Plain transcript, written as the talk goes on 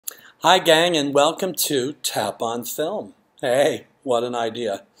Hi, gang, and welcome to Tap on Film. Hey, what an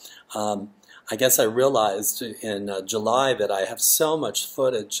idea. I guess I realized in July that I have so much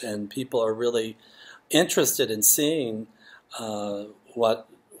footage and people are really interested in seeing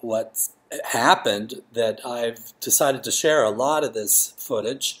what's happened that I've decided to share a lot of this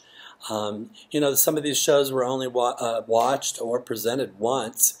footage. You know, some of these shows were only watched or presented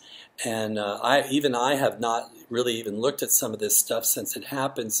once, and I have not really even looked at some of this stuff since it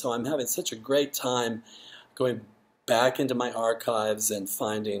happened, so I'm having such a great time going back into my archives and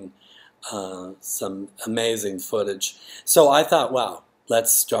finding some amazing footage. So I thought, wow,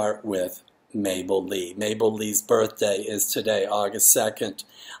 let's start with Mable Lee. Mable Lee's birthday is today, August 2nd,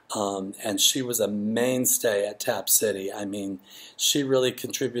 and she was a mainstay at Tap City. I mean, she really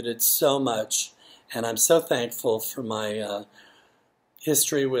contributed so much, and I'm so thankful for my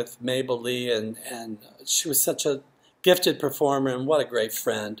history with Mable Lee, and she was such a gifted performer, and what a great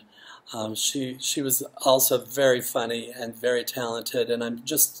friend. She was also very funny and very talented, and I'm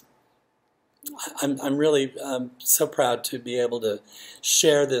really so proud to be able to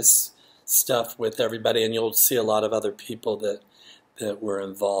share this stuff with everybody, and you'll see a lot of other people that were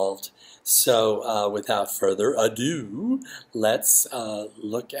involved. So without further ado, let's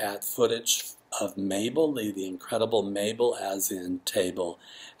look at footage of Mable Lee, the incredible Mable as in table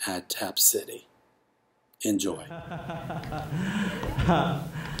at Tap City. Enjoy.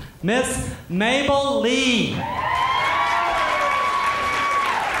 Miss Mable Lee.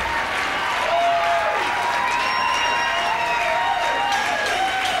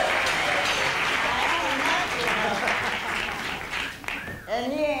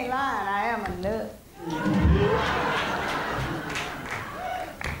 And he ain't lying, I am a nut.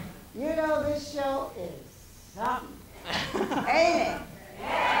 You know, this show is something, ain't it?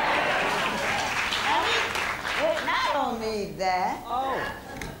 And I don't need that. Oh.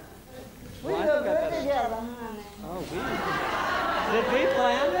 We look good together, honey. Oh, did we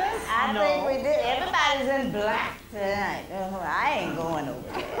plan this? I think we did. Everybody's in black tonight. I ain't going over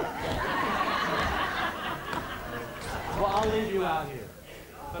there. Well, I'll leave you out here,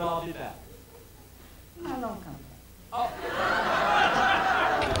 but I'll be back. I don't come back. Oh.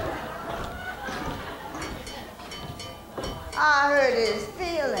 I heard his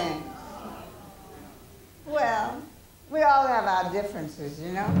feelings. Well, we all have our differences,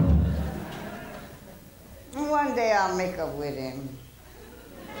 you know? And one day I'll make up with him.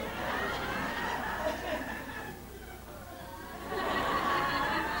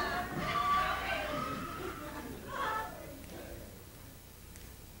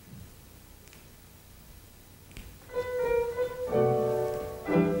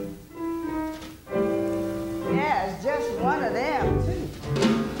 Yeah, it's just one of them, too.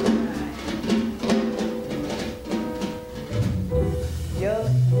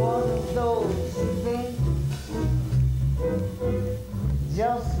 Just one of those things.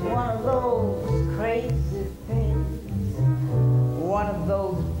 Just one of those crazy things. One of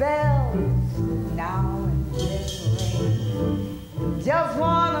those bells now and then ring. Just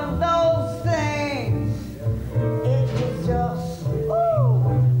one of those things. It was just,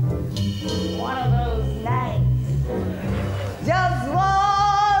 one of those nights. Just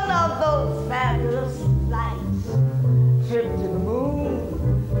one of those fabulous nights. Trip to the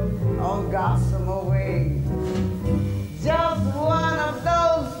moon on gossamer wings. Just one of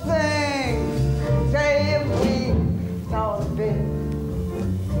those things. Say if we thought a bit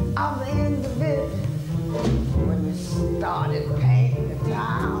of the end of it when we started painting the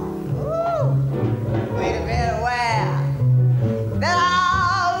town. Ooh, we'd have been aware that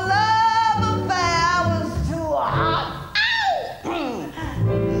our love affair was too hot. Ow!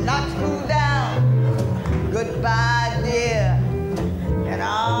 Not to cool down. Goodbye, dear. And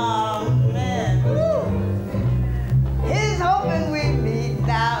amen. He's hoping we meet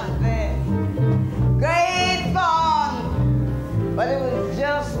now and then. Great fun, but it was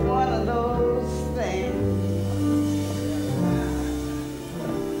just one of those things.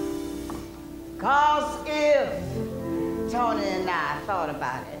 'Cause if Tony and I thought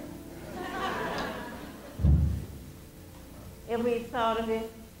about it, if we thought of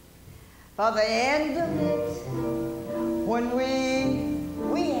it for the end of it, when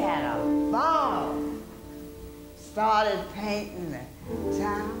we had a ball, started painting the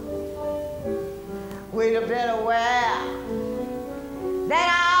town, we'd have been aware that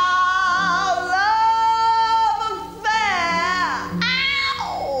our love affair,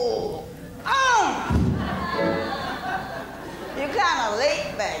 ow, you're kind of late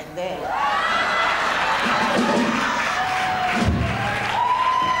back there.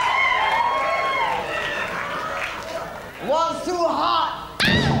 Was too hot.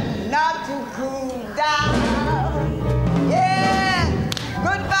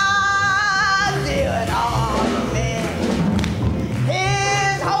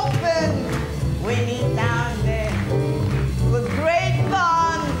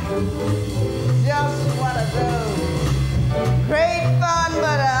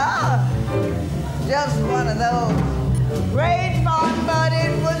 great fun, but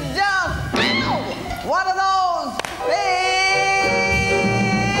it was just one of those things.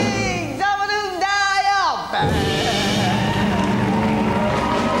 Double die up.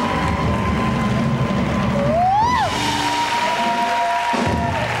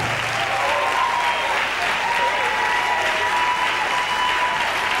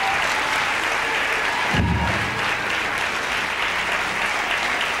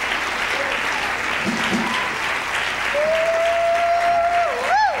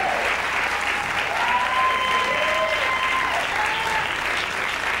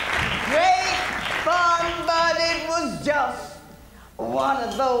 Just one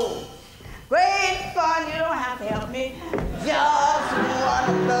of those. Great fun, you don't have to help me. Just one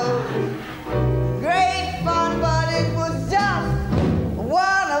of those. Great fun, but it was just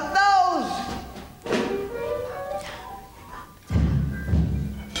one of those.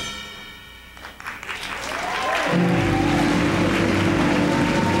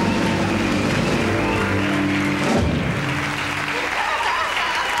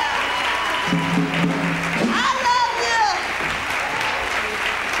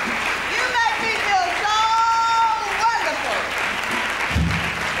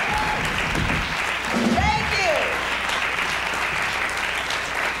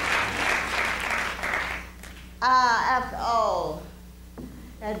 After all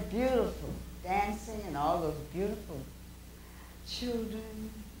that beautiful dancing and all those beautiful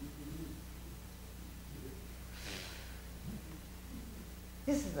children,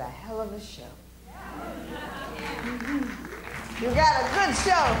 this is a hell of a show. You got a good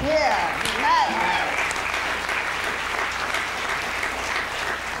show here tonight.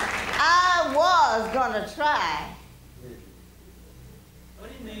 I was gonna try. What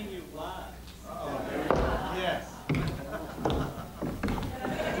do you mean you was? Yes.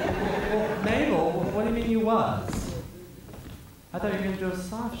 Well, Mabel, what do you mean you was? I thought you were going to do a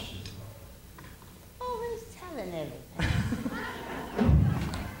soft shoe. Always telling everything.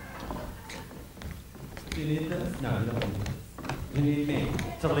 Do you need this? No, you don't need this. You need me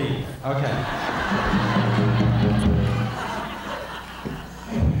to leave. Okay.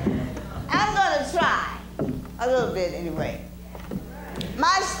 I'm gonna try a little bit anyway.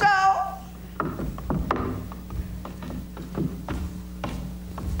 Maestro.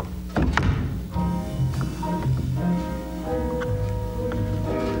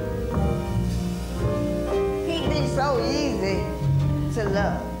 He'd be so easy to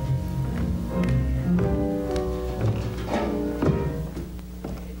love.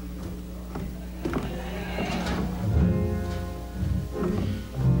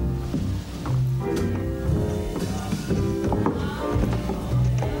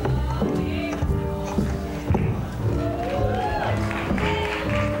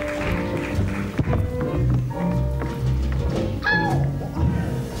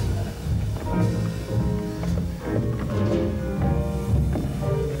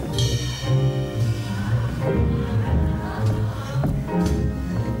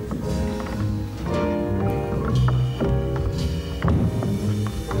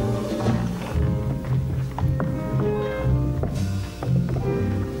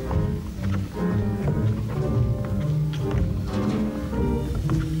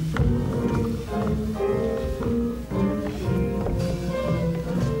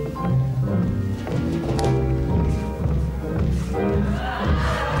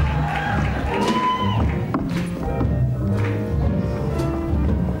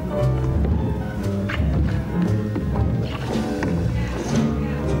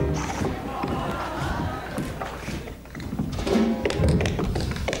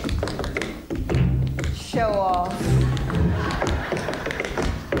 Show off.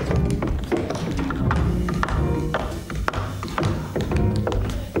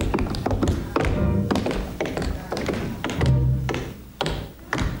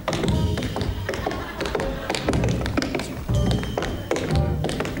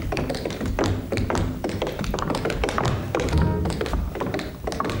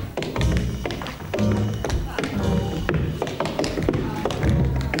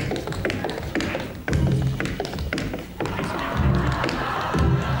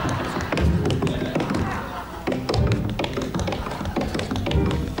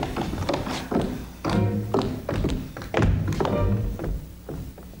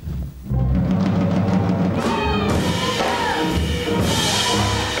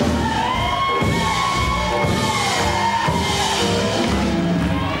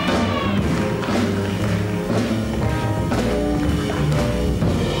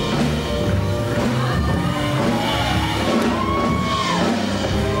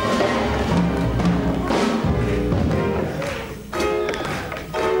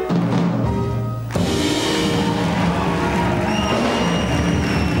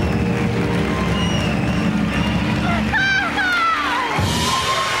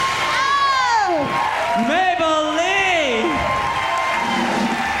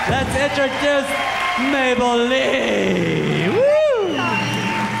 introduce Mable Lee. Woo!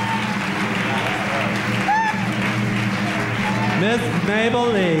 Miss Mable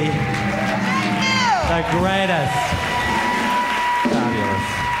Lee, the greatest. Fabulous.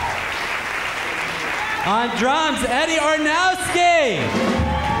 On drums, Eddie Ornowski.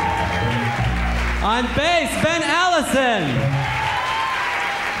 On bass, Ben Allison.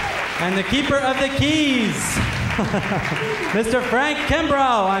 And the keeper of the keys, Mr. Frank Kimbrough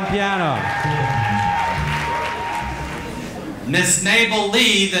on piano. Miss Mable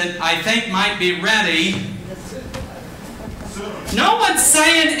Lee, that I think might be ready. No one's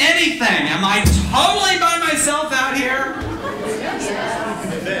saying anything. Am I totally by myself out here?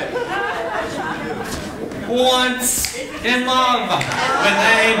 Once in love with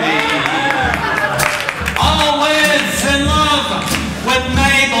Amy. Always in love with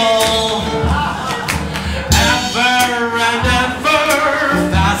Mable. Ever and ever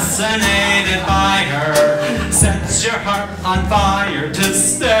fascinated by her. Sets your heart on fire to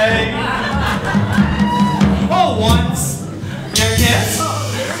stay. Oh, once you're kissed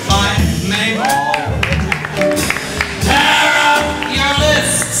by Mable. Tear up your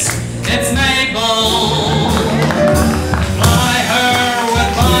lists, it's Mable. Fly her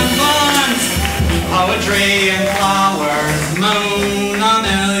with bonbons, poetry and flowers, moon a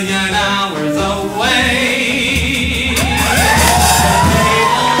million hours away.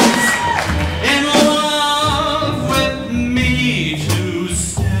 Mable's in love with me to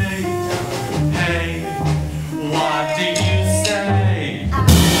stay. Hey, what do you say?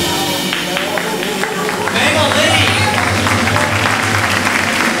 Mable Lee!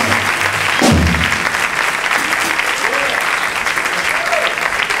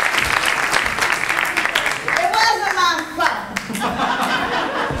 It wasn't my fault.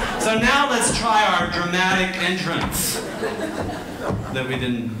 So now let's try our dramatic entrance that we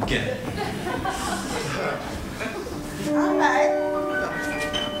didn't get. All right.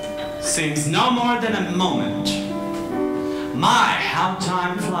 Seems no more than a moment. My, how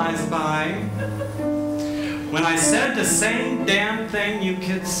time flies by. When I said the same damn thing you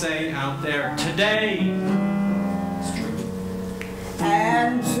kids say out there today. It's true.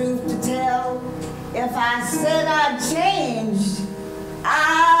 And truth to tell, if I said I changed,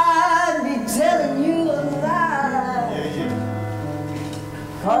 I'd be telling you a lie.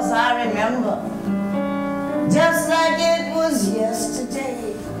 'Cause I remember, just like it was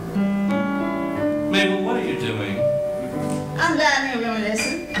yesterday. Mabel, what are you doing? I'm down here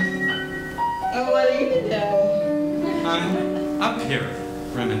reminiscing. And what are you doing? I'm up here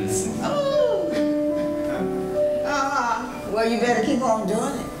reminiscing. Oh. Well, you better keep on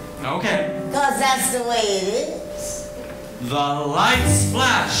doing it. Okay. 'Cause that's the way it is. The lights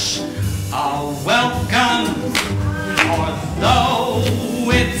flash a welcome, although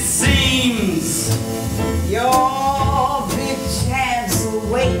it seems Your big chance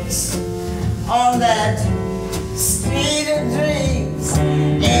awaits on that street of dreams.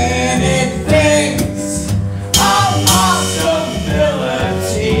 Anything's a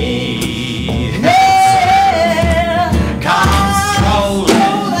possibility. Yeah, come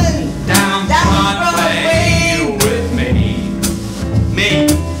strolling down Broadway with me. Me.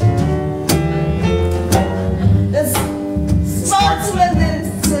 The sportsman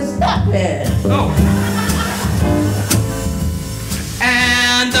says stop it. Oh.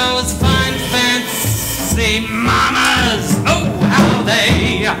 And those fine fancy mamas, oh, how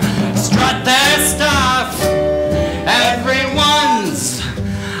they strut their stuff. Everyone's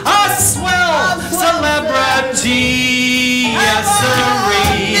a swell celebrity, yes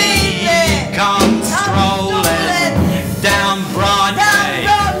sirree. Come strolling down Broadway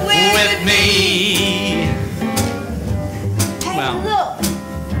with me. Hey, Well.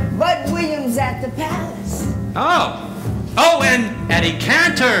 look, Bud Williams at the Palace. Oh. Oh, and Eddie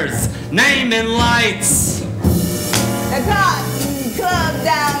Cantor's name in lights. The Cotton Club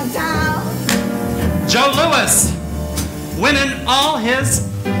downtown. Joe Louis winning all his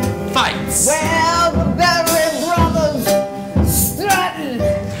fights. Well, the Berry Brothers strutting.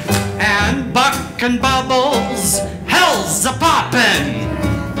 And Buck and Bubbles, hell's a poppin'.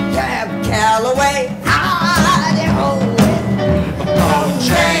 Cab Calloway, howdy ho.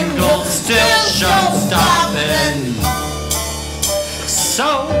 Bojangles still show stoppin'. So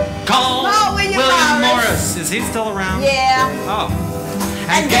call No, William Morris. Is he still around? Yeah. Oh.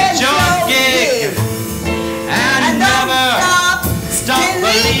 And get your gig. And never stop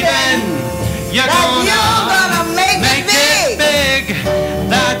believing you're gonna make it big.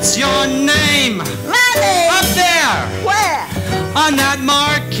 That's your name. My name. Up there. Where? On that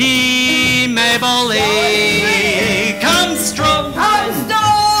marquee, Mable Lee. Come strolling I'm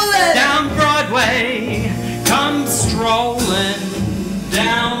stolen. down rolling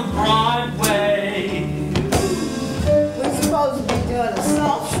down Broadway. We're supposed to be doing a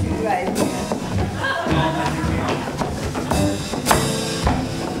soft shoe right here.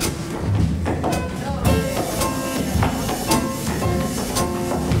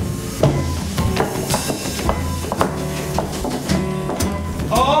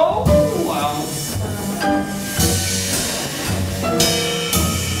 Oh, well.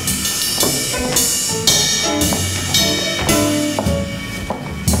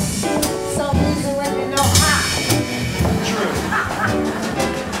 Some music when you know how. True.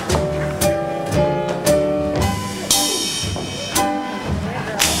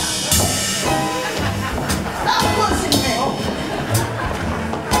 Stop pushing me.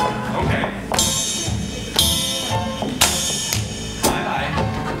 Okay.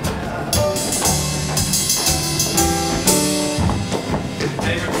 Bye-bye.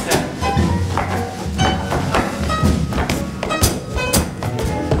 Favorite step?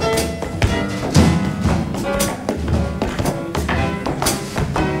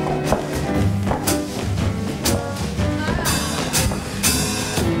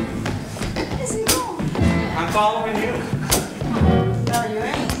 Where's he going? I'm following you. No, you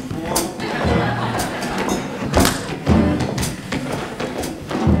ain't.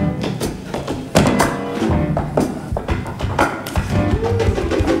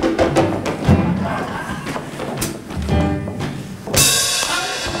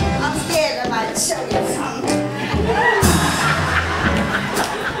 I'm scared I might show you something.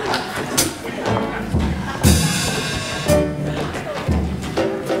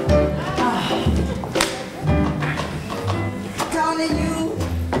 Tony, you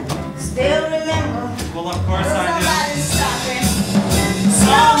still remember Well, of course I somebody stopping. do.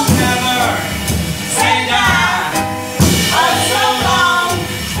 Some never say die. Oh, so long,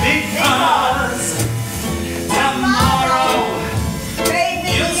 because tomorrow Baby,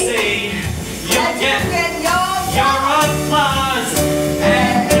 you'll see, you'll that you get get your your applause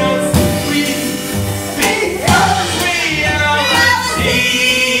and you'll sweet because reality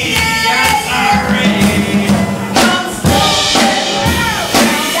is a ring. I'm smoking.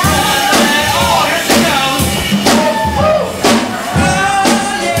 Oh, here she goes.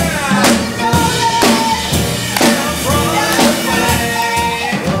 Oh, yeah.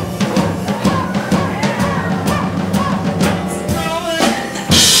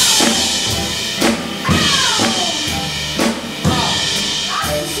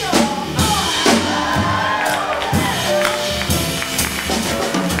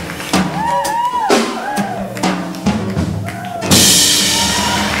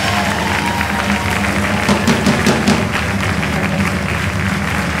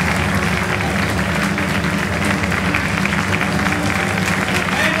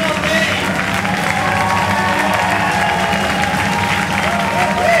 Mable Lee.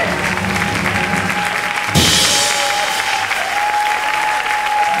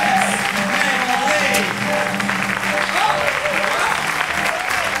 Mable Lee.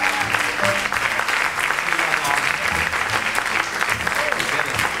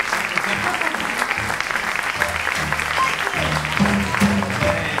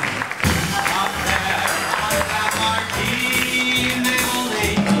 Up there on that marquee, Mable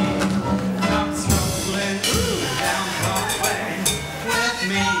Lee comes rolling down Broadway with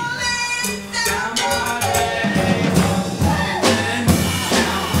me. Down Broadway, rolling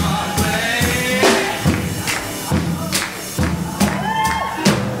down Broadway.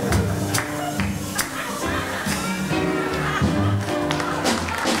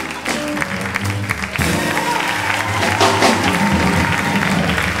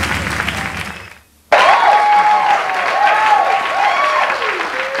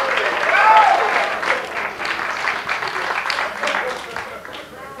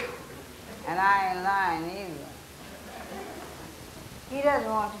 And I ain't lying either. He doesn't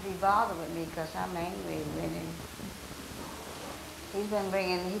want to be bothered with me because I'm angry with him. He's been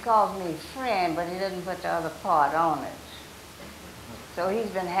bringing, he calls me friend, but he doesn't put the other part on it. So he's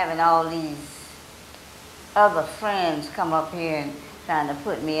been having all these other friends come up here and trying to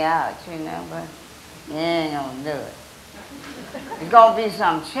put me out, you know, but he ain't gonna do it. There's gonna be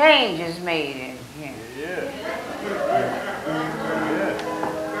some changes made in here.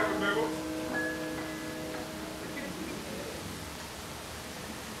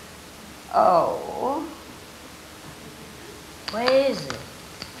 Oh, where is it?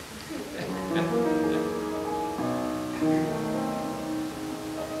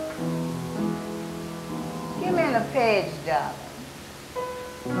 Give me the page, darling.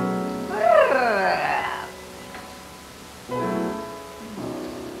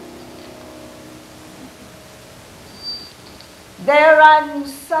 They're writing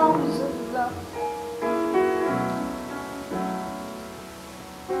songs of love,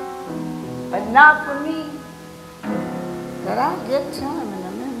 but not for me. But I'll get to him in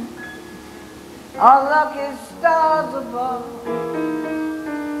a minute. All lucky stars above,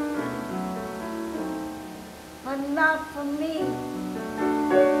 but not for me.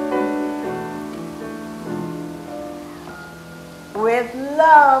 With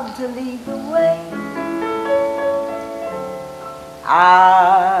love to lead the way,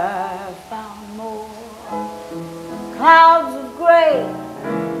 I found more clouds of gray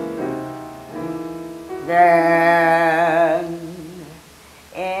than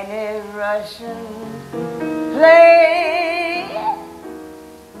any Russian play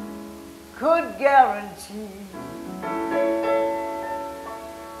could guarantee.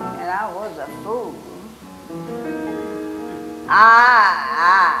 And I was a fool.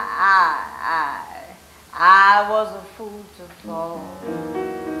 I was a fool to fall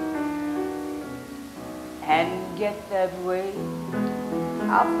and get that way.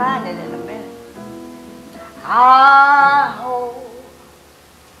 I'll find it in a minute. I hope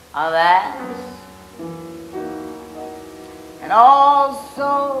that, and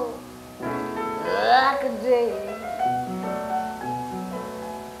also like a day,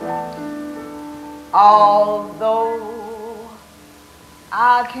 although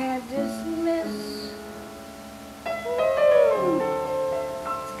I can't dismiss. It's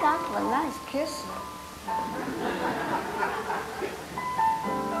got a nice kiss.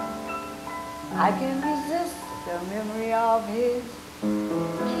 I can resist the memory of his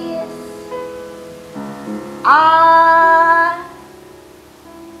kiss. I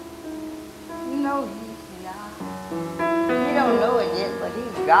know he's not. He don't know it yet, but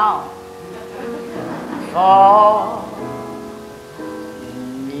he's gone. For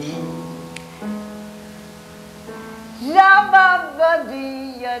me.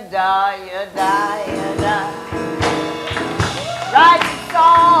 Jabba-ba-dee-ya-da-ya-da-ya-da. Write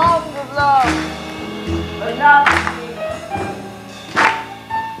songs of love, but not for me.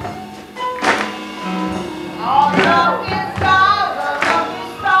 All lucky stars, the lucky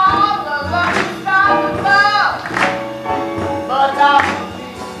stars, the lucky stars above, but not for me.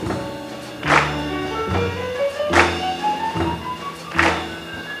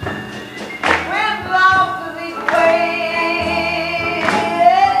 With love to lead the way,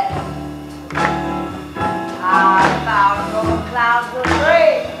 I found no clouds of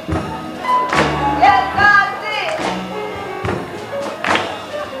gray. Yes, I did.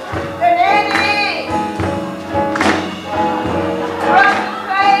 Than any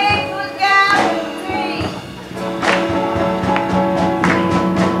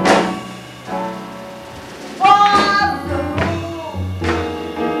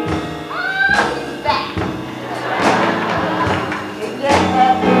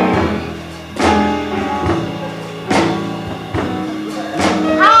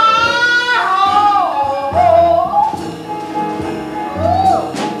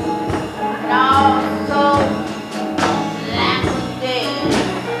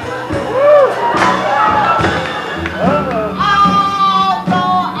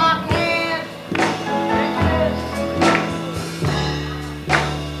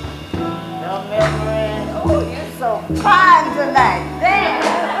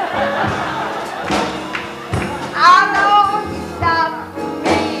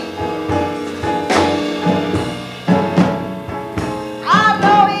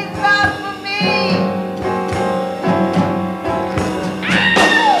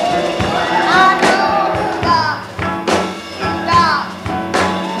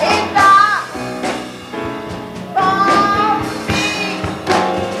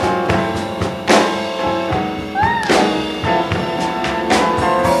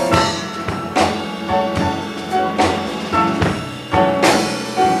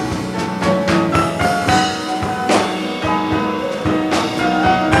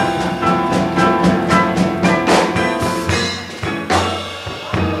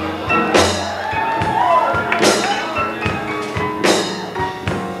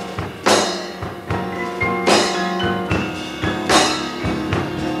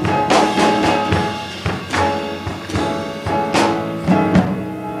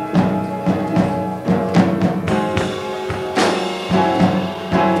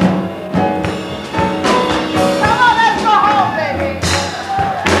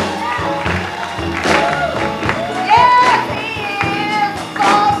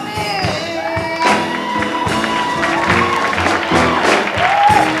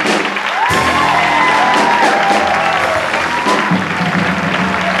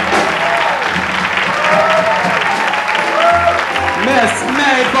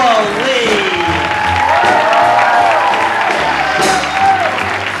Mable Lee.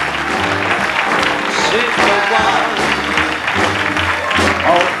 She's the one,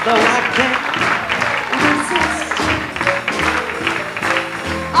 although I can't resist.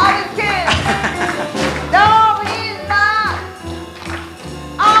 All these kids. No, he's not.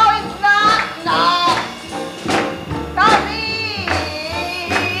 Oh, he's not. No. 'Cause he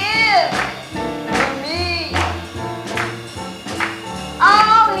is me.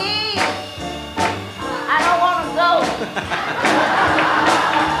 Oh, I don't want to go.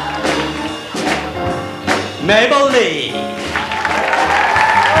 Mable Lee.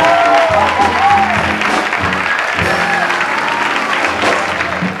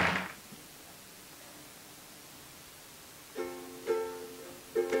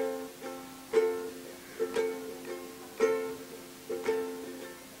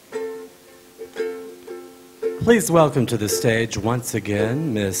 Please welcome to the stage once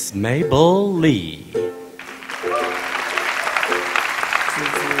again, Miss Mable Lee.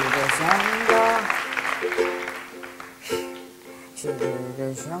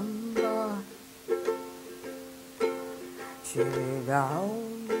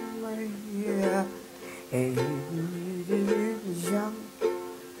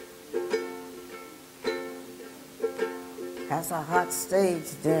 That's a hot stage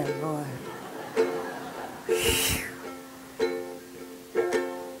there, boy. What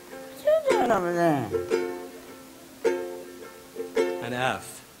you doing over there? An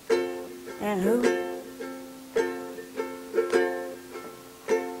F. And who?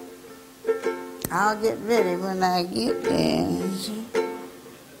 I'll get ready when I get there.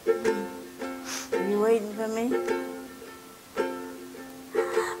 You waiting for me?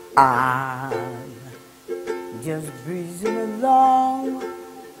 I'm just breezing along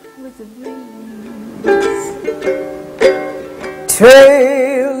with the breeze,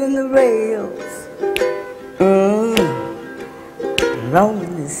 trailing the rails,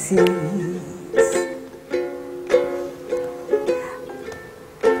 roaming the seas,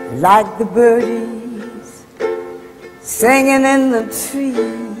 like the birdies singing in the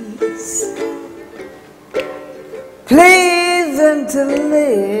trees, pleasing to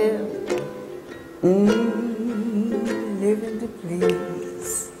live, living to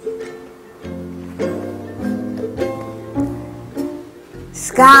please.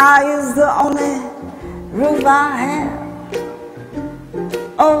 Sky is the only roof I have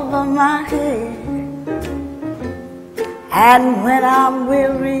over my head, and when I'm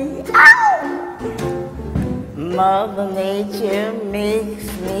weary, Mother Nature makes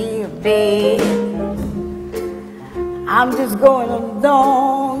me a bed. I'm just going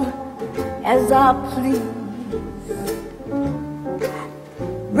along as I please,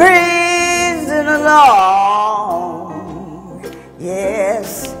 breezing along,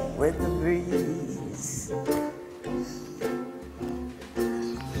 yes, with the breeze.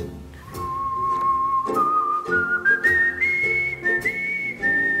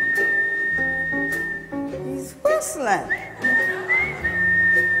 He's whistling.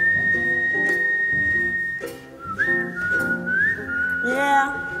 Yeah,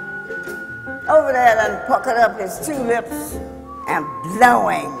 over there and puckered up his two lips and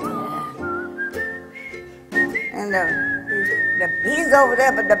blowing. And he's over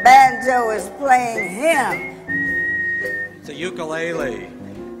there, but the banjo is playing him. It's a ukulele.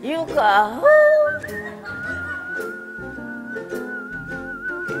 Yuka who?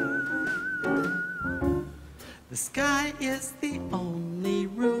 The sky is the only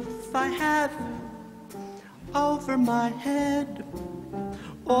roof I have over my head.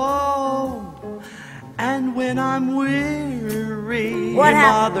 Oh, and when I'm weary, What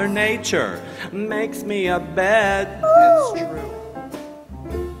Mother Nature makes me a bed. It's true.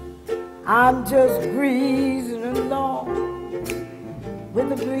 I'm just breezing along with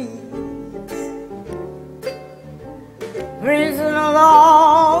the breeze, breezing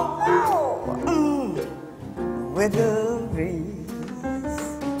along with the breeze.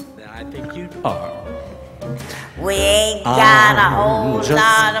 I think you are. We ain't got a whole just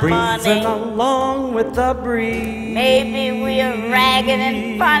lot of breezing money. along with the breeze. Maybe we're ragged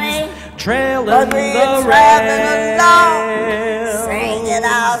and funny, Trailing but we're the traveling along, rails singing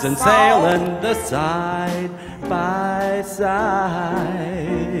our and song. sailing the side by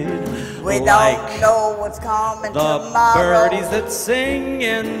side. We like don't know what's coming the tomorrow. birdies that sing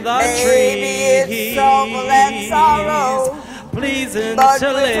in the Maybe trees. it's trouble and sorrow, Pleasing but to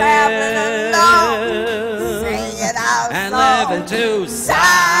we're traveling along, live singing our and song. living two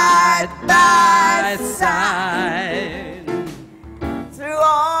side by side. Through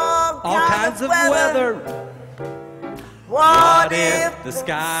all All kinds of weather. What if the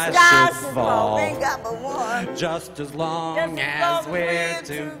sky should fall? We ain't got but one. Just as long Just as long we're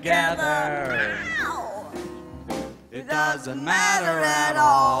together, it doesn't matter at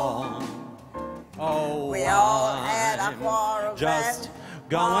all. Oh, We all had our I'm quarrels just and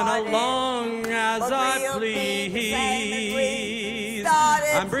going parties, along as but I we'll keep the same as we please.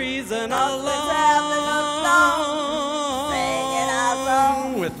 started. I'm breezing Cause we're traveling along, singing our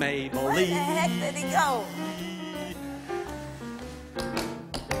along song. with Mable Where the heck Lee. did he go?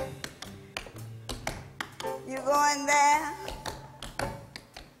 You going there?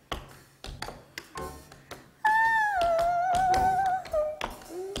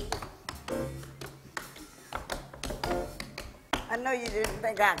 I know you didn't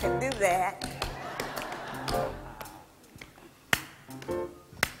think I could do that.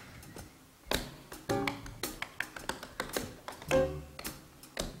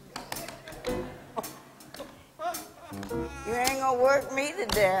 You ain't gonna work me to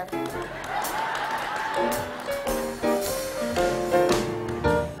death.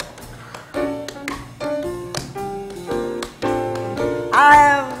 I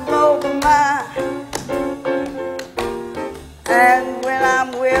have open mind, and when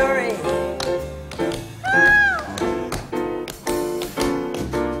I'm weary,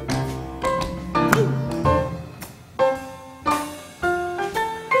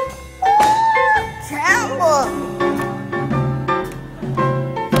 tremble.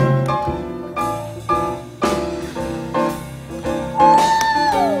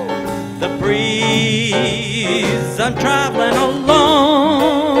 The breeze, I'm traveling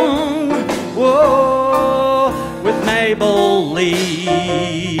along, whoa, with Mable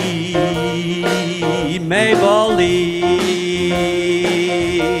Lee, Mable Lee,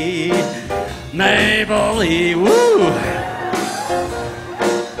 Mable Lee, woo!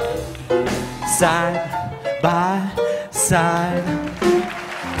 Side by side.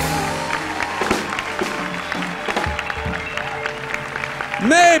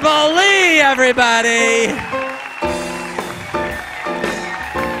 Mable Lee, everybody!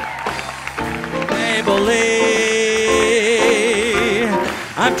 Mable Lee,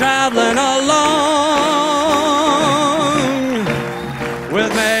 I'm traveling along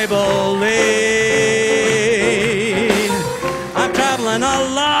with Mable Lee. I'm traveling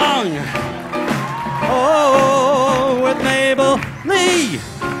along, oh, with Mable Lee.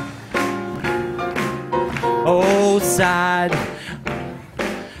 Oh, side.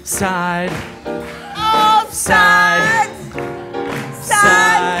 Side, Oh, side,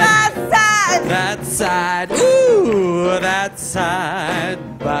 side by side. that side, ooh, that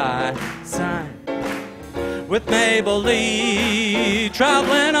side by side. With Mable Lee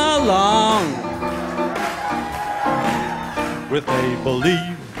traveling along, with Mable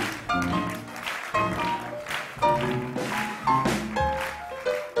Lee.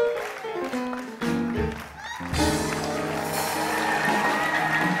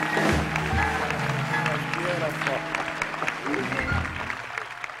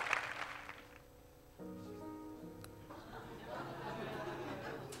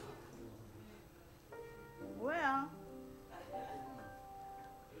 Well,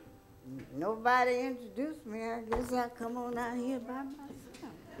 nobody introduced me. I guess I come on out here by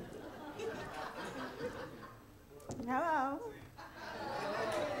myself. Hello.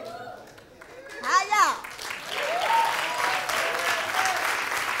 How y'all?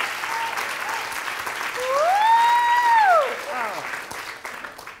 Woo! Oh.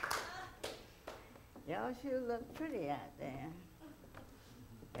 Y'all sure look pretty out there.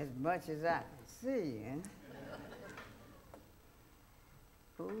 As much as I can see, huh?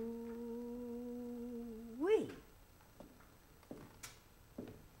 Ooh-wee.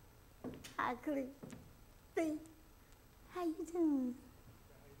 Hi, Cleve. How you doing?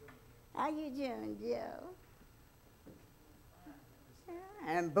 How you doing, Joe?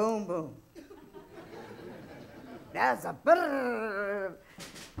 And boom, boom. That's a brrrr.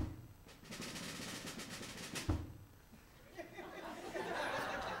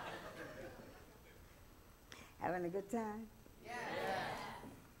 Having a good time? Yeah.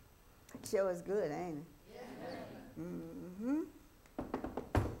 Sure is good, ain't it? Yeah. Mm-hmm.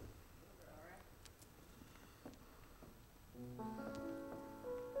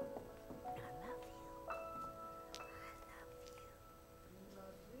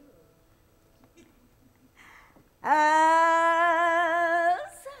 As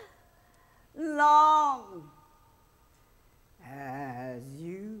long as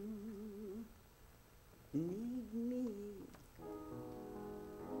you need me,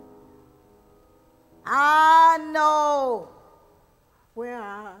 I know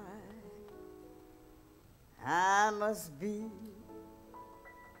just be.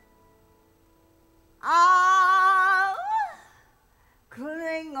 I'll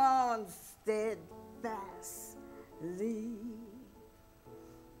cling on steadfastly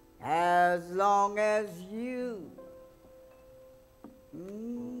as long as you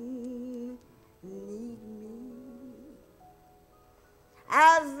need me,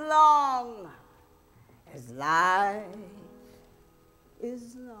 as long as life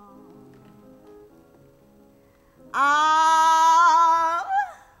is long.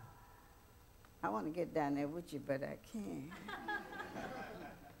 I want to get down there with you, but I can't.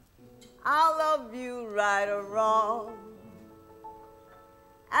 I'll love you right or wrong,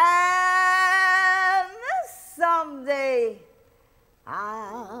 and someday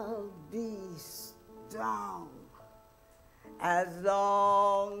I'll be strong as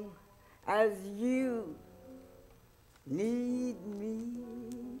long as you need me.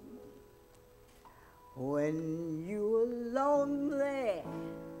 When you're lonely,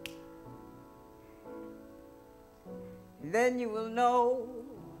 then you will know.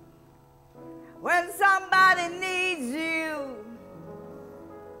 When somebody needs you,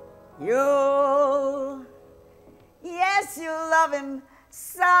 yes, you'll love him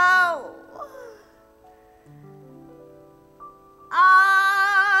so.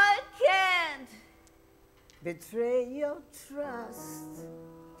 I can't betray your trust,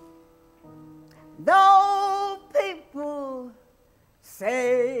 though people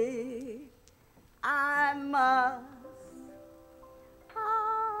say I must.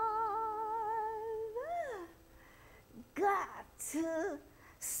 I've got to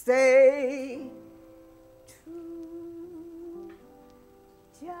stay true,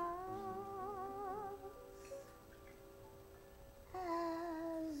 just as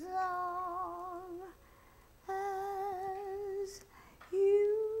long as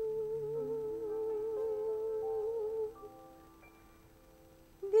you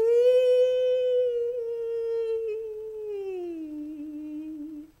need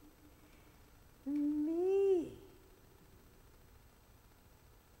me.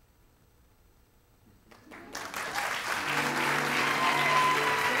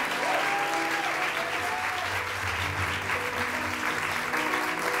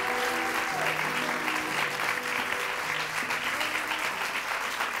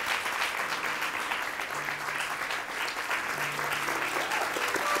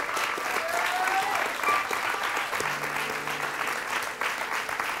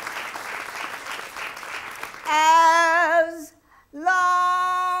 As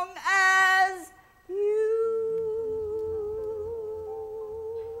long as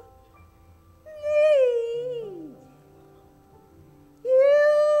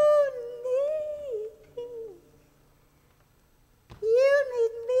you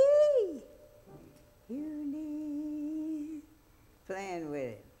need, you need playing with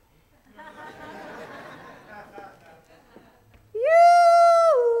it.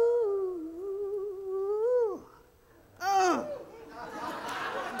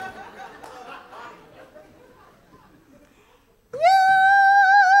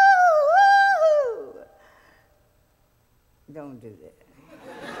 Don't do that.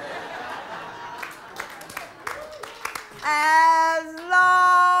 As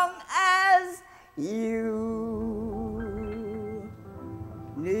long as you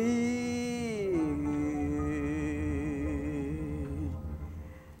need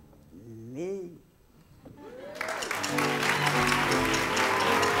me.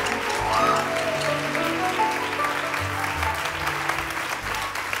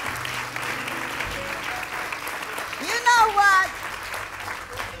 You know what?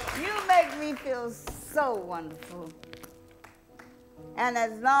 You make me feel so wonderful. And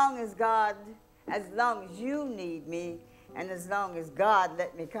as long as you need me, and as long as God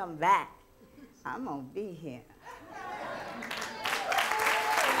let me come back, I'm gonna be here.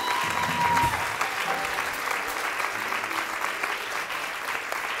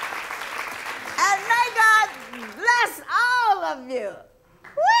 And may God bless all of you.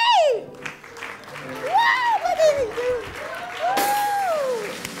 Whee! Woo! What did he do? Woo!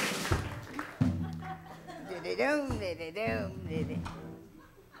 Diddy-doom, diddy-doom, diddy.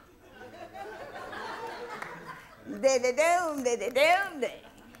 Diddy-doom, diddy-doom, diddy.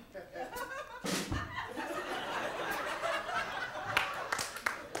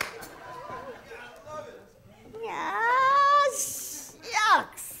 Yeah,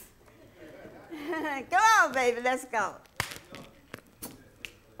 shucks. Come on, baby, let's go.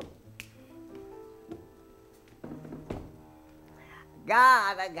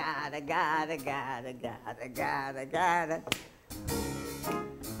 Gotta.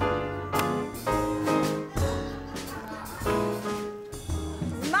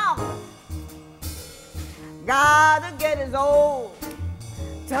 Gotta get his old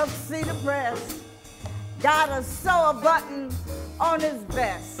tuxedo press. Gotta sew a button on his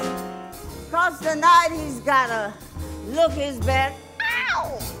vest. 'Cause tonight he's gotta look his best.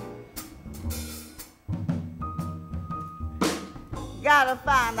 Ow! Gotta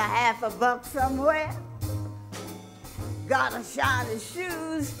find a $50 somewhere. Gotta shine his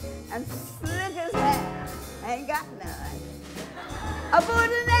shoes and slick his hair. Ain't got none. A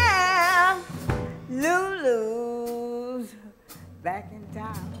boutonniere, Lulu's back in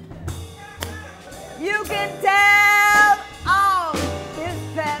town. You can tell all his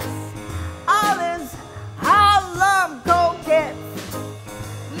pets, all his Harlem coquettes,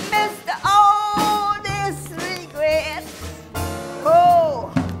 Mr. Oldest regrets.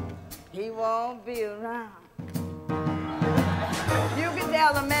 Oh, he won't be around. You can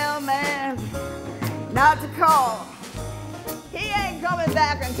tell the mailman not to call. He ain't coming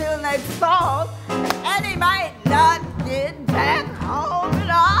back until next fall, and he might not get back home at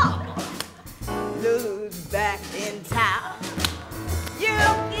all. Lulu's back in town. You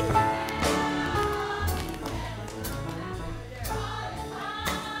can...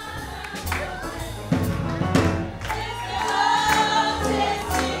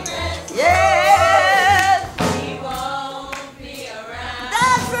 Yes! He won't be around.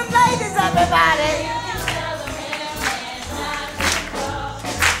 Dance some ladies, everybody!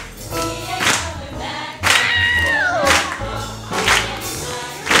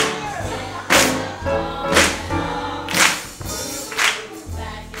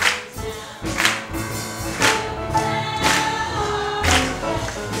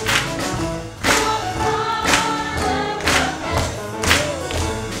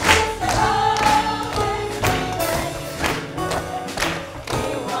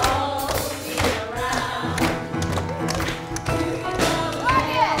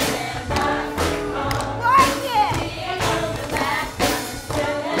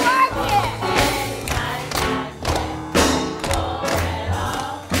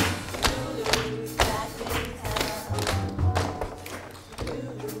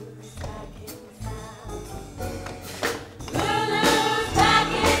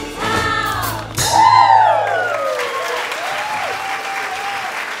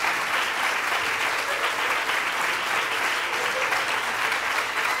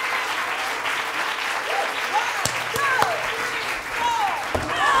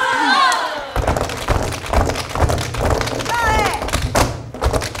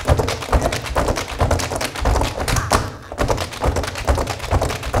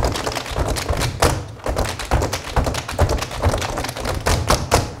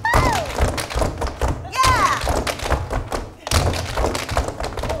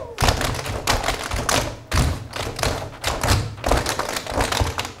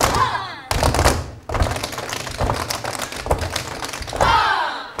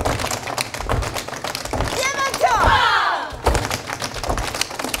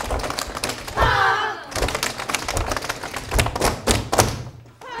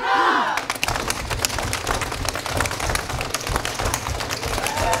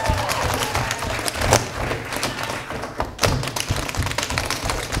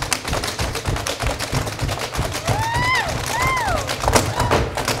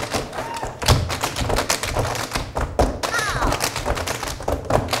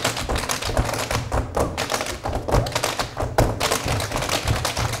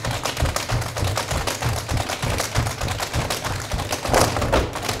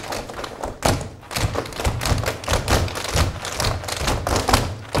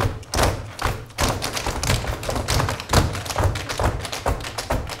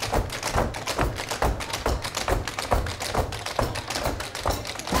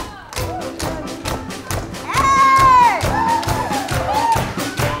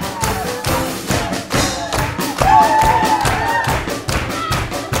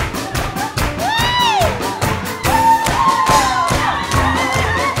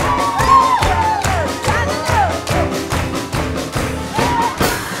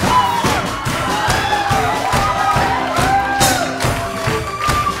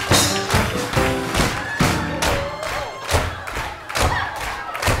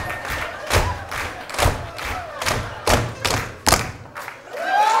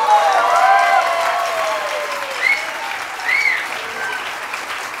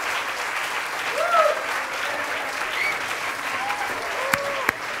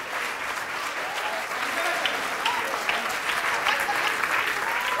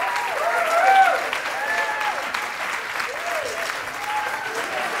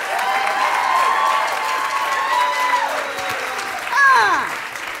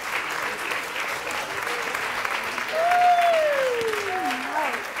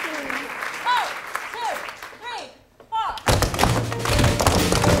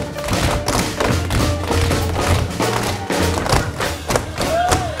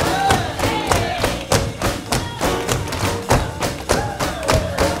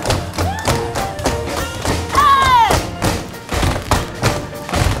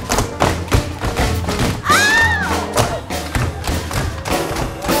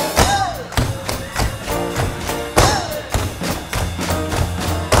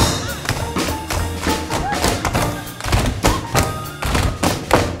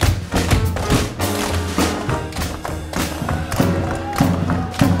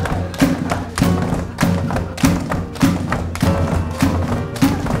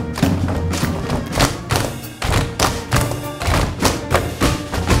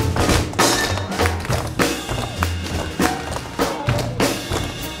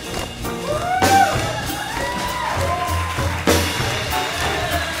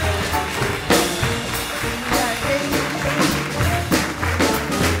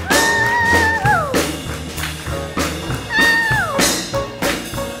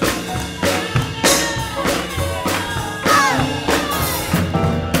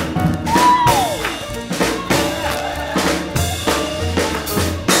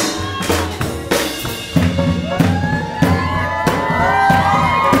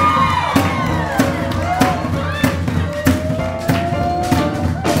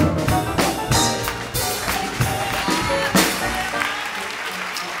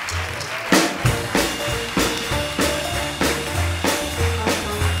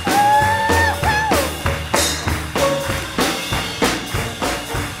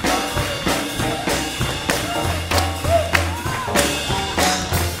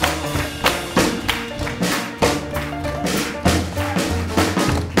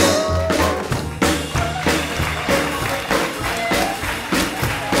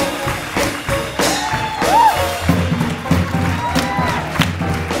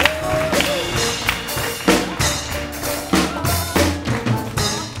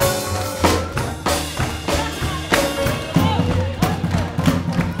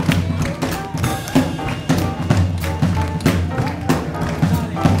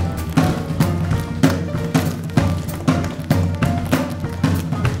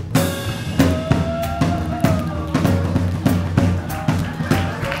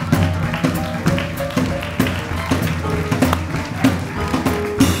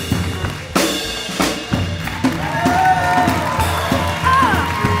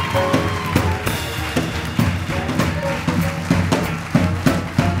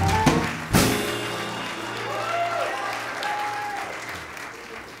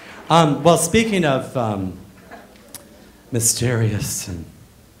 Well, speaking of mysterious and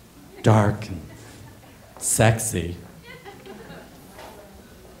dark and sexy,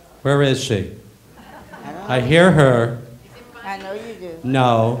 where is she? I hear her. I know you do.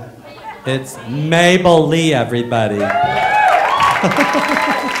 No, it's Mable Lee, everybody.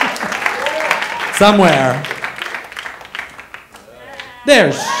 Somewhere.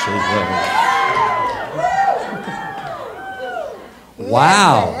 There she is.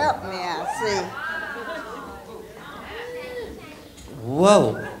 Wow. Help me, I see.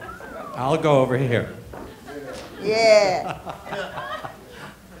 Whoa. I'll go over here. Yeah.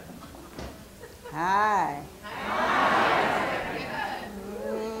 Hi.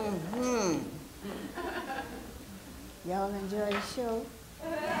 Y'all enjoy the show?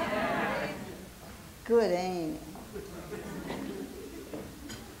 Good, ain't it?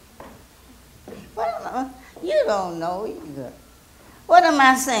 You don't know either. What am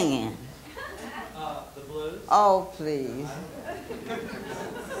I singing? The blues? Oh, please.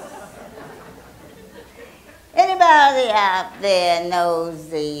 Anybody out there knows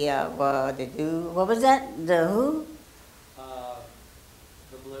what was that? The who?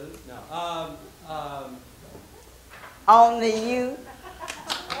 The blues? No. Only you.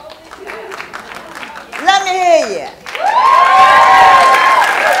 Let me hear you.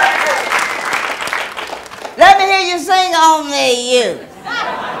 Let me hear you sing Only You.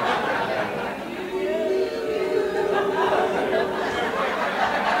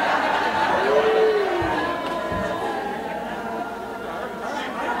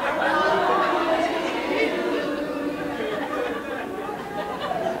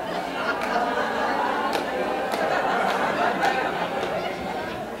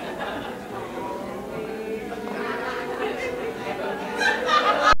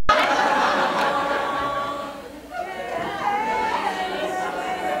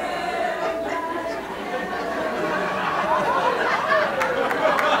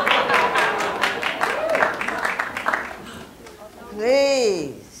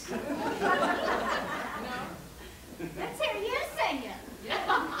 Please. Let's hear you sing it.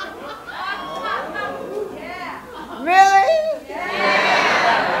 Really?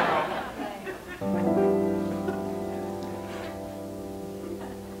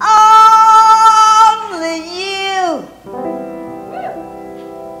 Only you.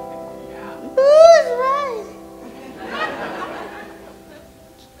 Who's right?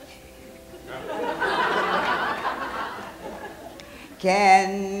 Can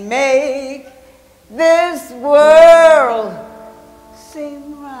make this world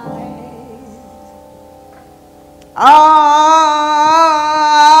seem right.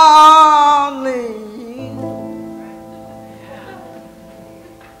 Only you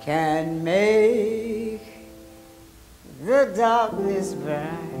can make the darkness bright.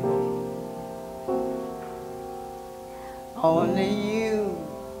 Only you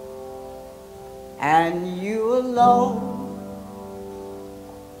and you alone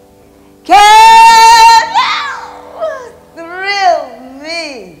can thrill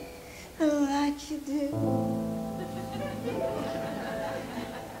me like you do.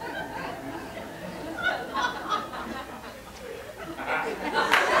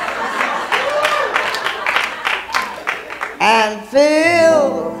 And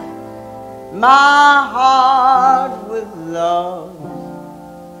fill my heart with love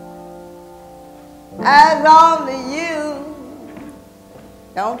as only you.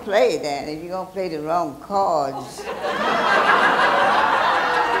 Don't play that if you're going to play the wrong chords.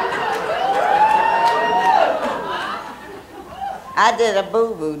 I did a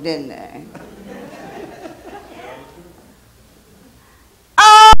boo-boo, didn't I?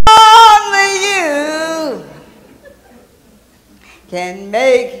 Only you can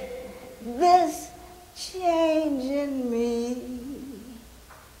make this change in me.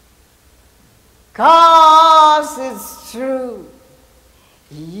 'Cause it's true.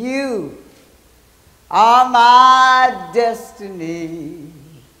 You are my destiny,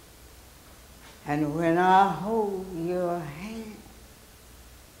 and when I hold your hand,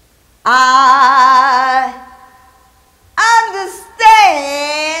 I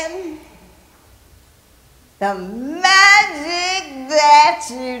understand the magic that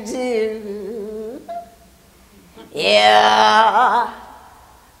you do. You're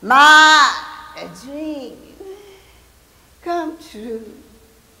my dream come true.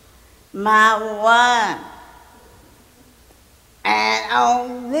 My one and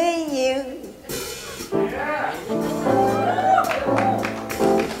only you.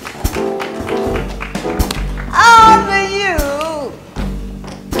 Only you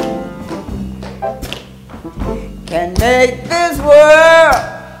can make this world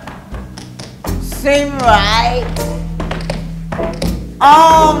right.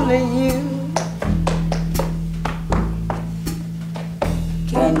 Only you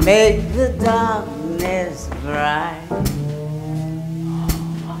can make the darkness bright.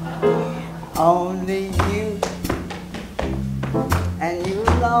 Only you and you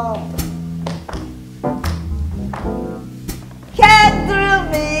alone can thrill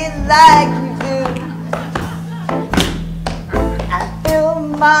me like you do. I fill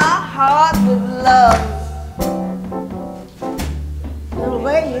my heart with love the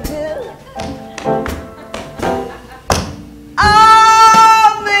way you do.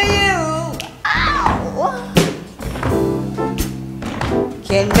 Only you, ow,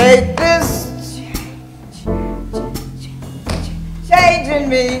 can make this change in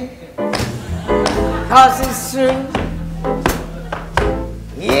me, 'cause it's true.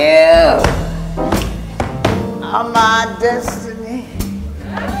 You are my destiny.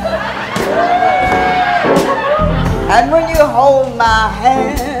 And when you hold my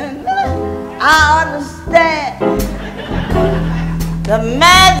hand, I understand the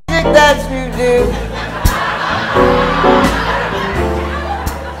magic that you do.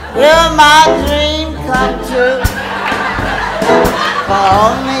 You're my dream come true. For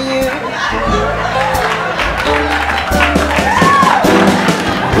only you.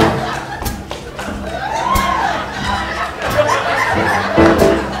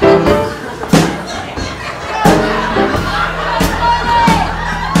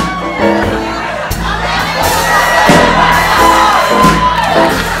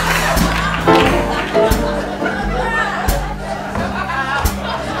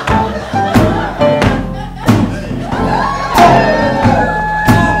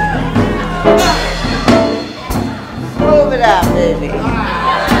 Move it out, baby.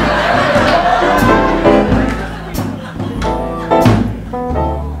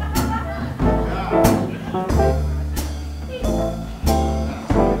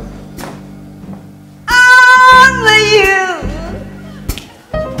 Only you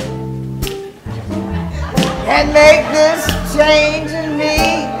can make this change in me.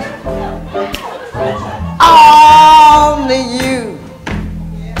 Only you.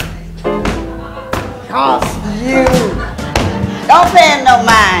 'Cause you don't pay no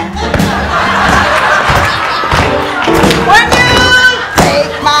mind. When you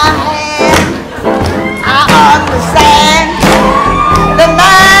take my hand, I understand the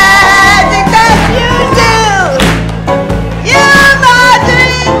magic that you do. You're my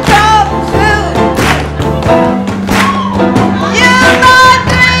dream come true. You're my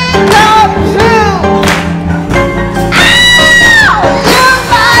dream come true. Ow! You're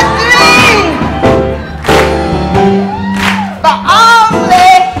my dream. But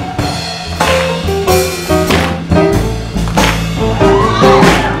only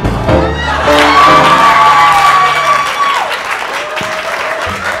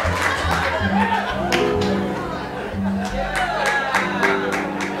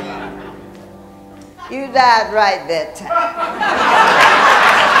you died right that time.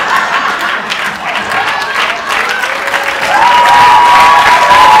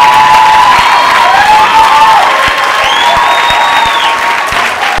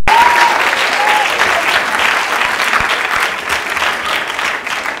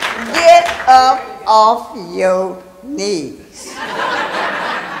 Get up off your knees.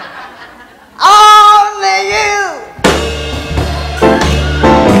 Only you.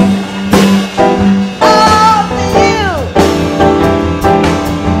 Only you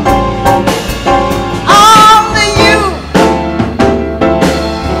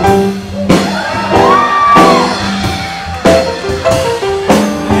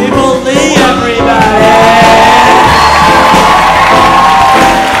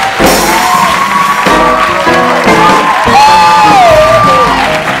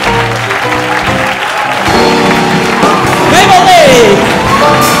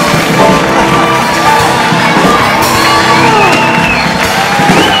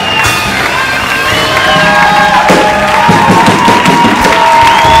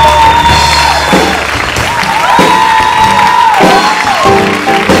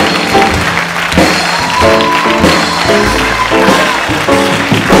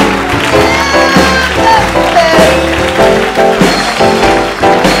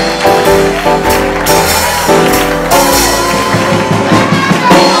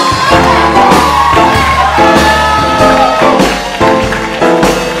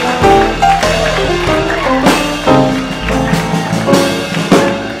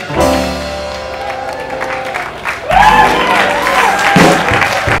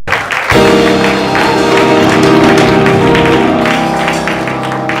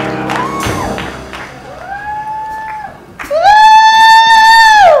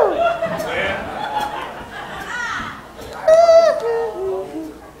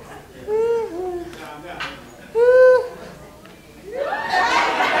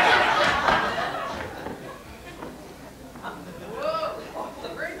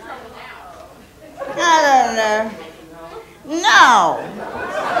Governor. No.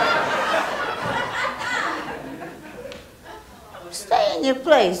 Stay in your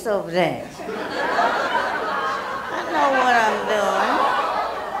place over there. I know what I'm doing.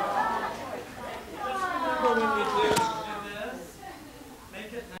 What do we do? Do this.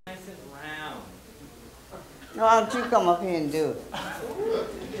 Make it nice and round. Why don't you come up here and do it?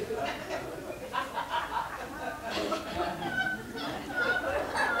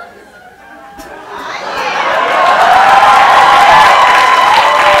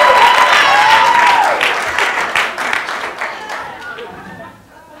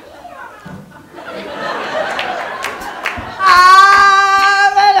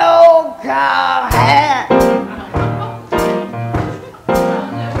 I'm an old cowhand.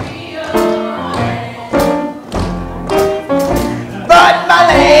 But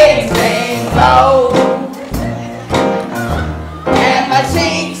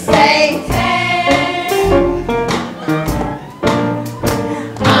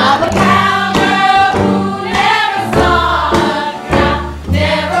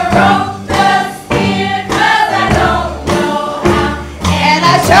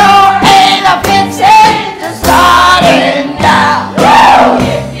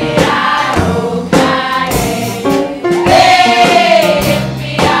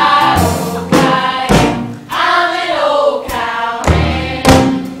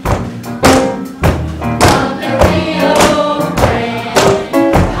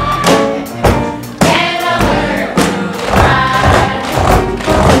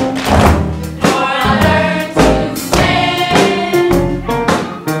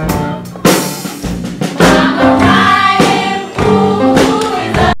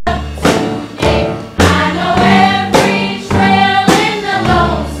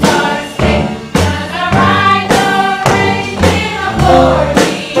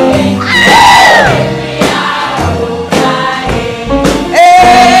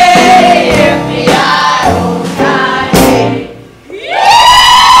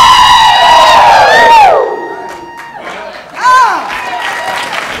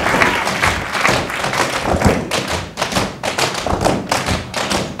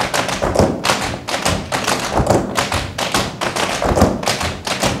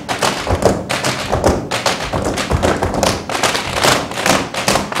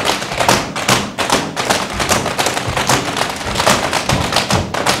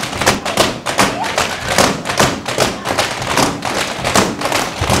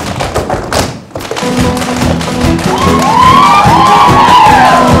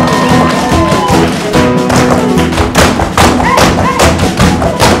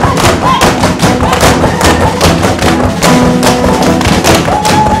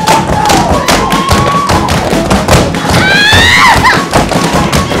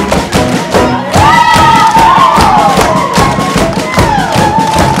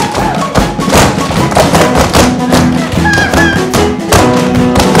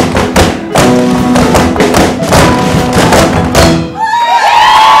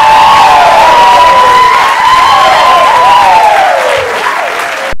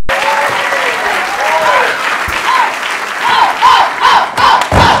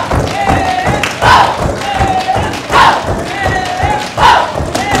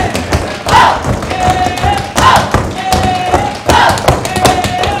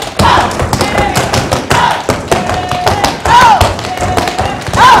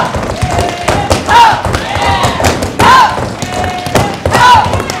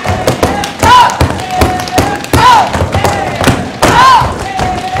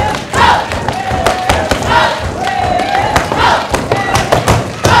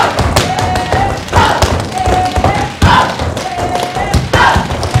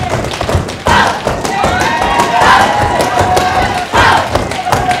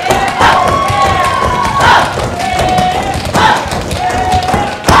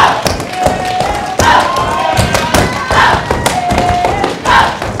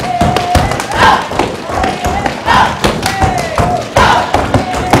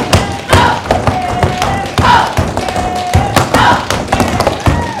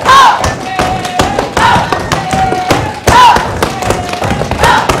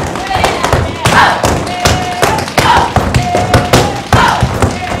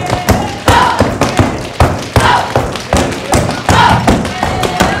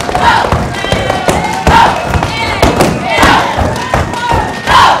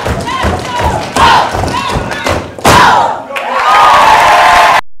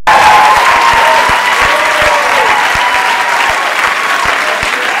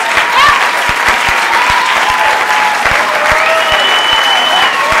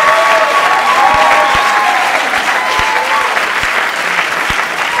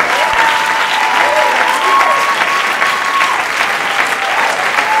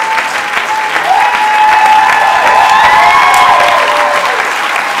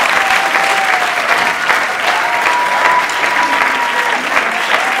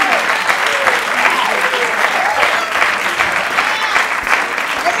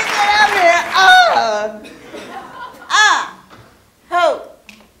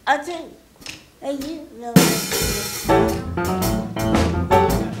I think, hey, you know.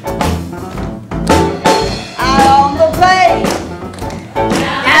 Out on the plane,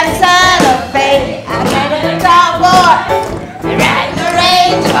 outside of Bay, I met a guitar boy, riding the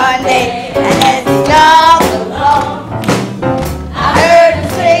range one day, and as he jogged along, I heard him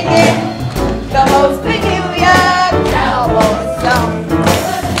singing the most peculiar cowboy song.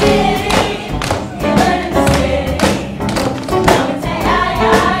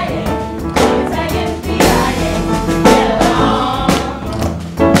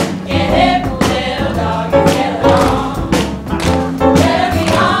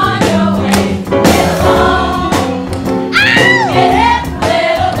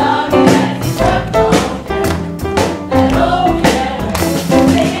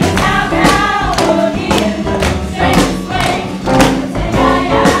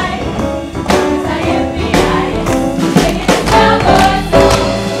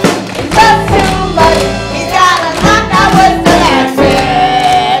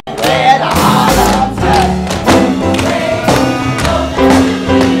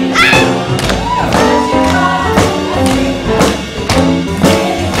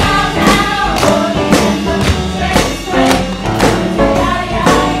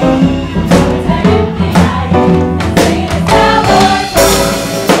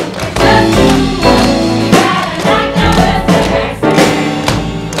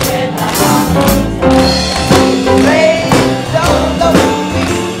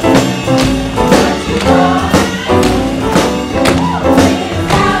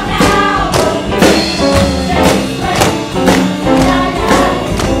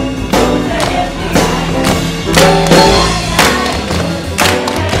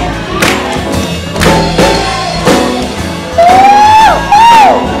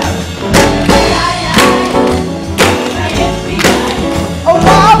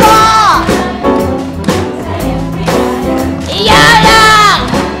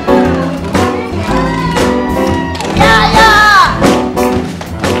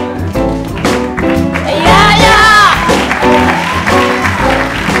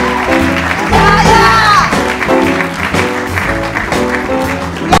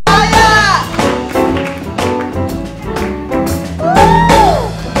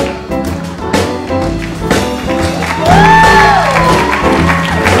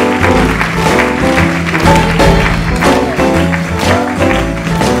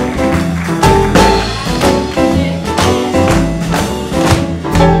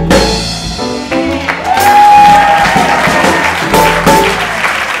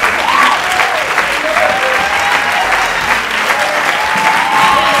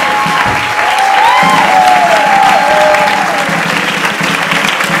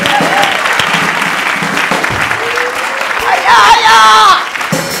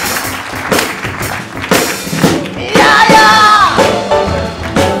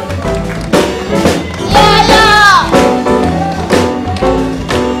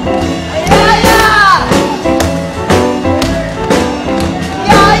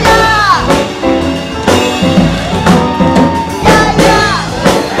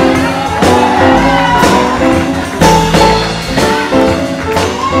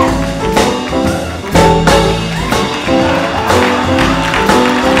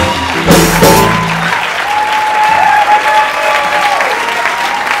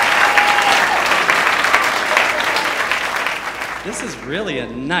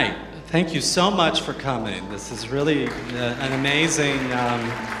 Thank you so much for coming. This is really an amazing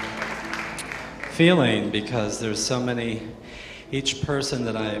feeling because there's so many. Each person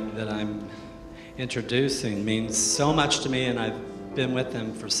that I'm introducing means so much to me, and I've been with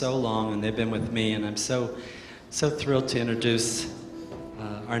them for so long, and they've been with me, and I'm so thrilled to introduce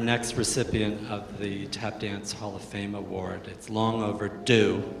our next recipient of the Tap Dance Hall of Fame Award. It's long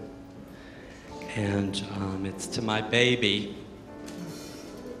overdue, and it's to my baby,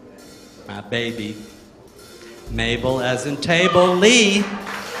 Mable, as in Table Lee.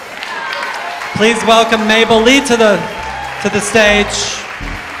 Please welcome Mable Lee to the stage.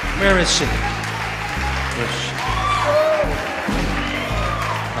 Where is she? Where is she?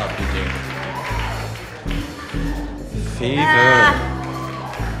 How do you do? Fever.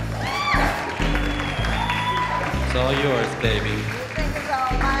 It's all yours, baby. You think it's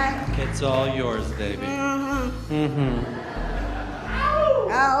all mine? It's all yours, baby. Mm-hmm. Mm-hmm.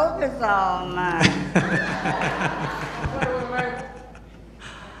 I hope it's all mine.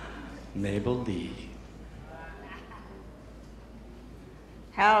 Mable Lee.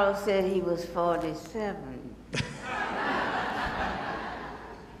 Harold said he was 47.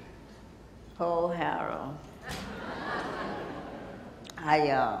 Poor Harold. How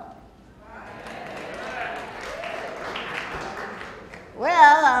y'all?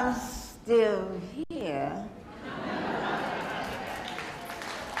 Well, I'm still here.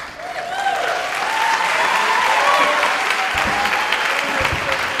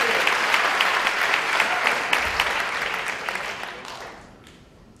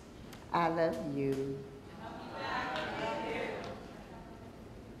 I love you.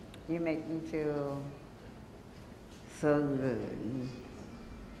 You make me feel so good.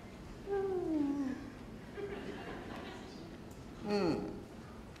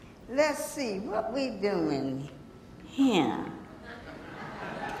 Let's see what we doing here.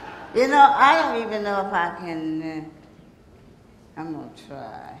 You know, I don't even know if I can. I'm gonna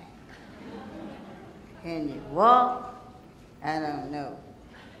try. Can you walk? I don't know.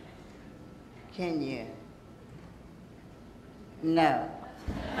 Can you? No.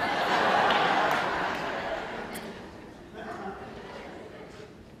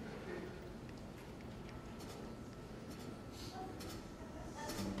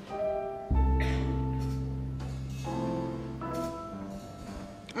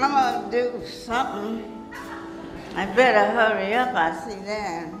 I'm gonna do something. I better hurry up, I see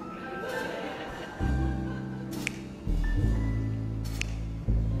that.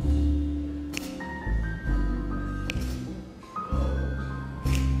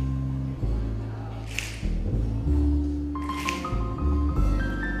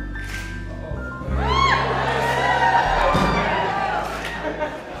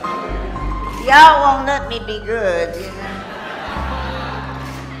 Y'all won't let me be good, you know.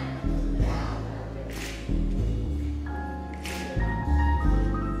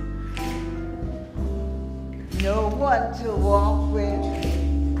 No one to walk with,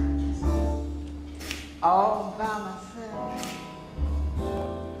 all by myself.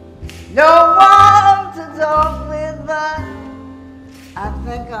 No one to talk with, but I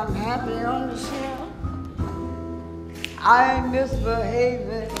think I'm happy on the shelf. I ain't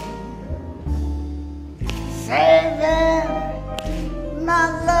misbehaving, saving my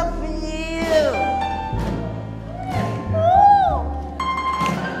love for you.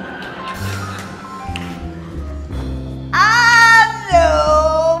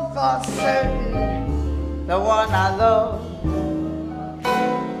 For certain, the one I love.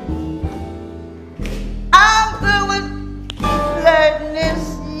 I'm through with flirting, it's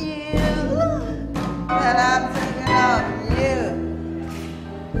you that I'm thinking of you.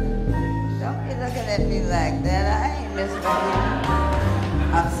 Don't be looking at me like that, I ain't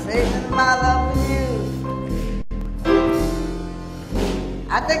misbehaving. I'm saving my love for you.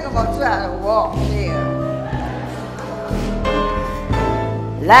 I think I'm gonna try to walk here.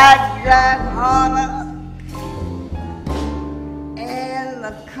 Like Jack Horner in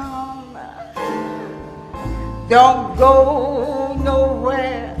the corner, don't go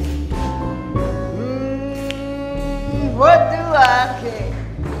nowhere. What do I care?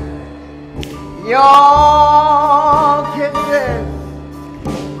 Your kisses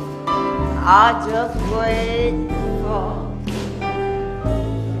are just waiting for.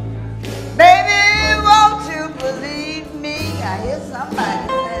 Baby, won't you believe me? I hear somebody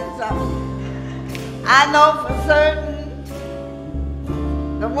saying something. I know for certain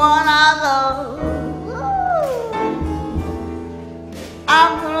the one I love.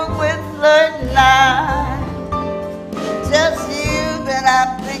 I'm through with flirting now. Just you that I'm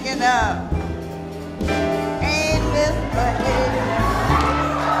thinking of. Ain't misbehaving.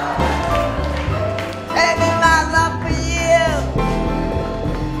 Baby, my love for you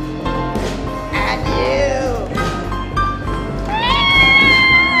and you.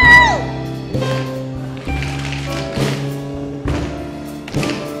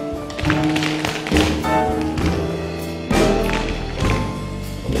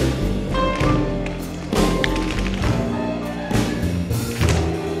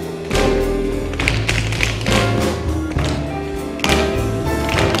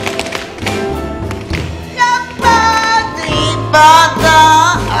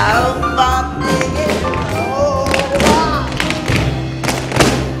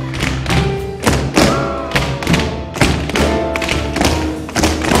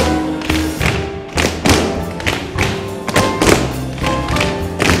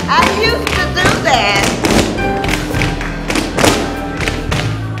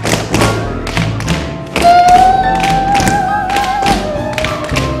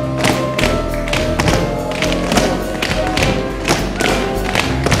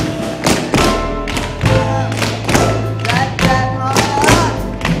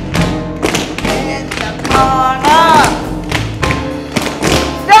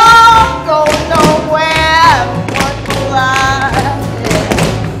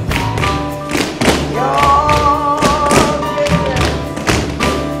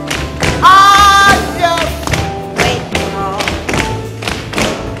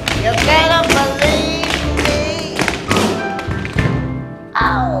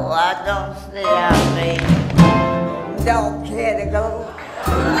 I don't stay out late. Don't care to go.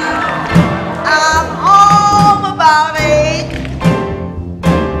 I'm home about 8.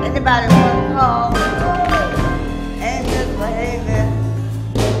 Anybody want to call? Ain't misbehaving.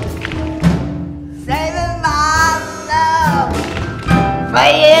 Saving my love for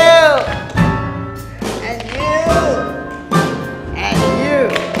you. And you. And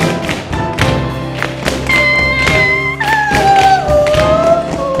you.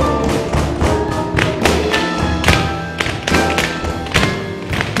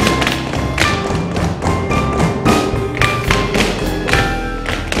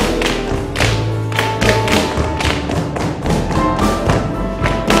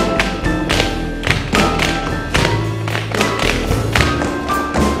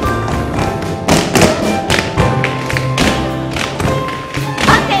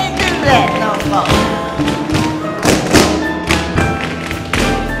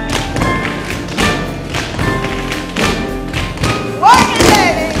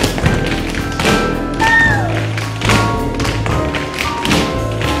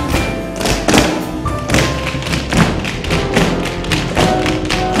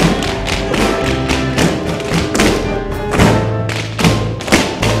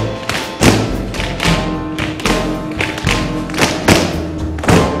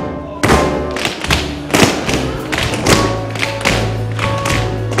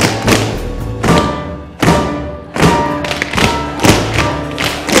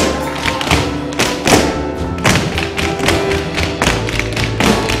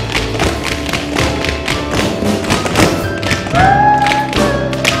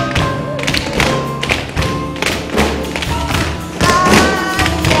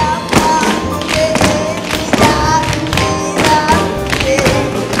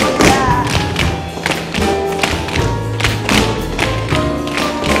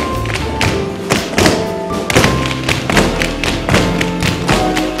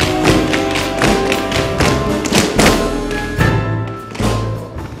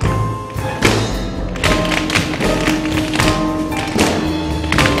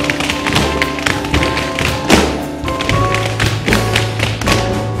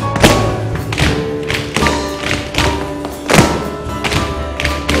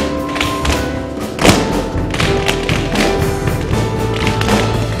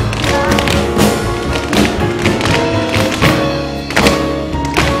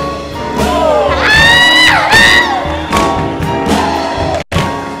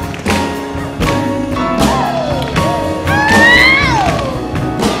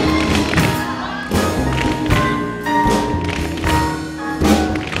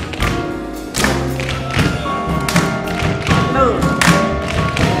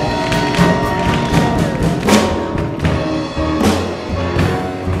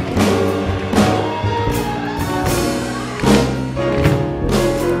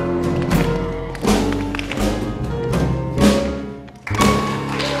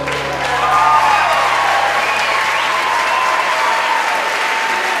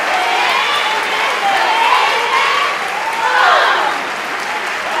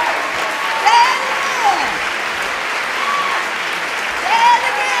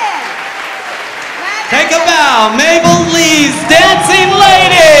 Take a bow, Mable Lee's Dancing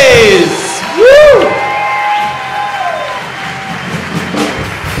Ladies! Woo!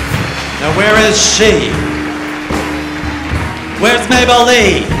 Now where is she? Where's Mable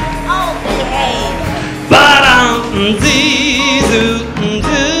Lee? Oh, behave.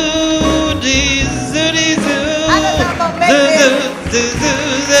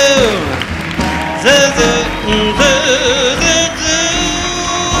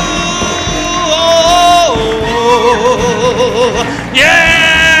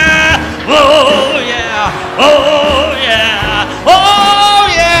 Yeah! Oh yeah! Oh yeah! Oh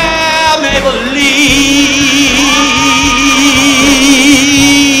yeah! Mable Lee!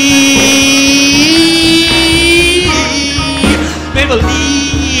 Mable Lee!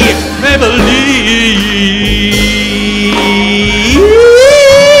 Mable Lee!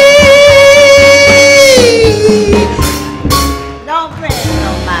 Don't pay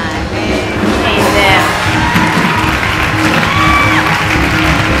no mind, man. Ain't there?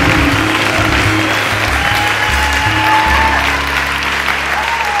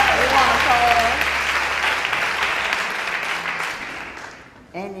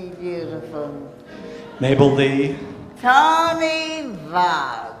 Any beautiful Mable Lee, Tony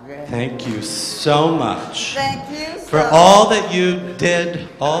Wagner. thank you so much Thank you for all that you did,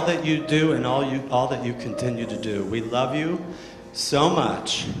 all that you do, and all that you continue to do. We love you so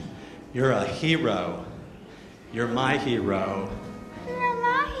much. You're a hero. You're my hero. You're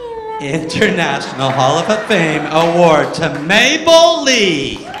my International Hall of Fame award to Mable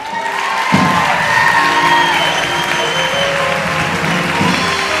Lee.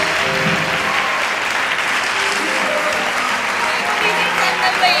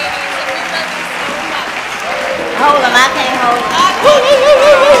 Hold them, I can't hold them.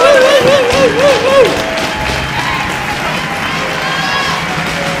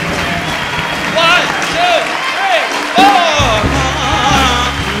 One, two, three, four.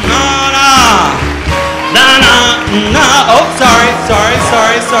 Na. Oh,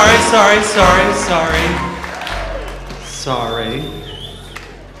 sorry.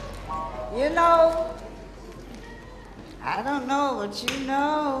 You know, I don't know, but you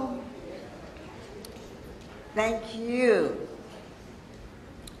know. Thank you.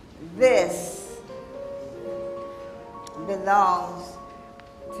 This belongs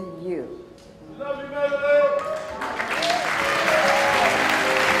to you. Love you, Mable Lee.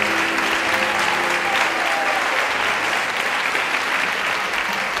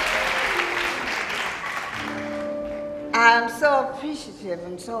 I'm so appreciative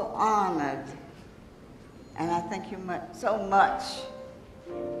and so honored. And I thank you so much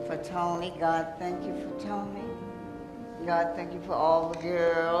for Tony. God, thank you for Tony. God, thank you for all the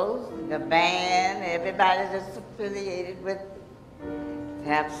girls, the band, everybody that's affiliated with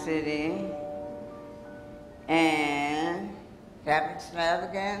Tap City and Tap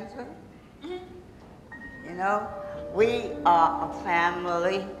Extravaganza. You know, we are a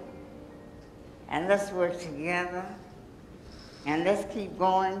family, and let's work together, and let's keep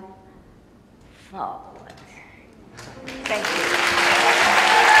going forward. Thank you.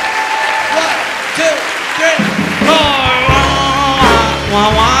 1, 2, 3, 4. Wah,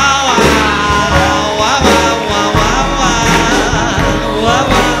 wah,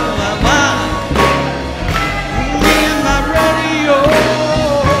 Me and my radio.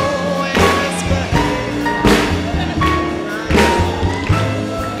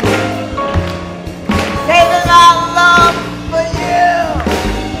 Saving our love for you.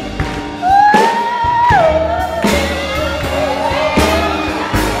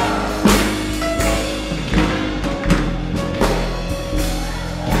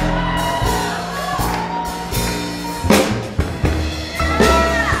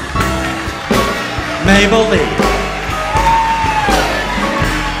 Mable Lee.